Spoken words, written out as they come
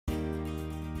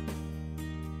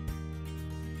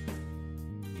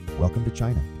Welcome to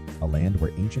China, a land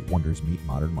where ancient wonders meet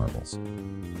modern marvels.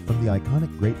 From the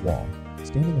iconic Great Wall,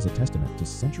 standing as a testament to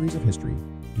centuries of history,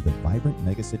 to the vibrant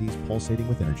megacities pulsating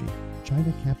with energy,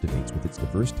 China captivates with its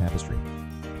diverse tapestry.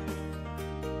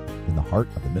 In the heart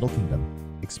of the Middle Kingdom,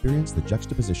 experience the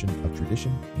juxtaposition of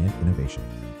tradition and innovation.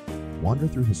 Wander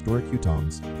through historic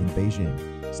hutongs in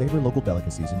Beijing, savor local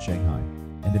delicacies in Shanghai,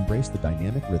 and embrace the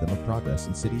dynamic rhythm of progress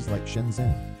in cities like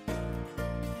Shenzhen.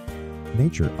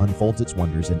 Nature unfolds its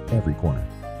wonders in every corner.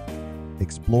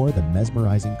 Explore the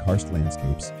mesmerizing karst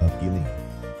landscapes of Guilin,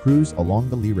 cruise along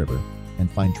the Li River, and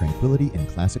find tranquility in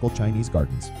classical Chinese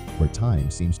gardens where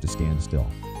time seems to stand still.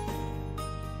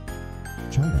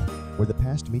 China, where the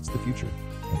past meets the future,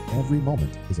 and every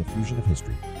moment is a fusion of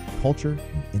history, culture,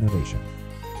 and innovation.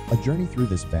 A journey through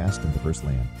this vast and diverse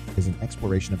land is an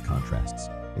exploration of contrasts,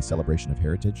 a celebration of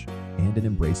heritage, and an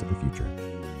embrace of the future.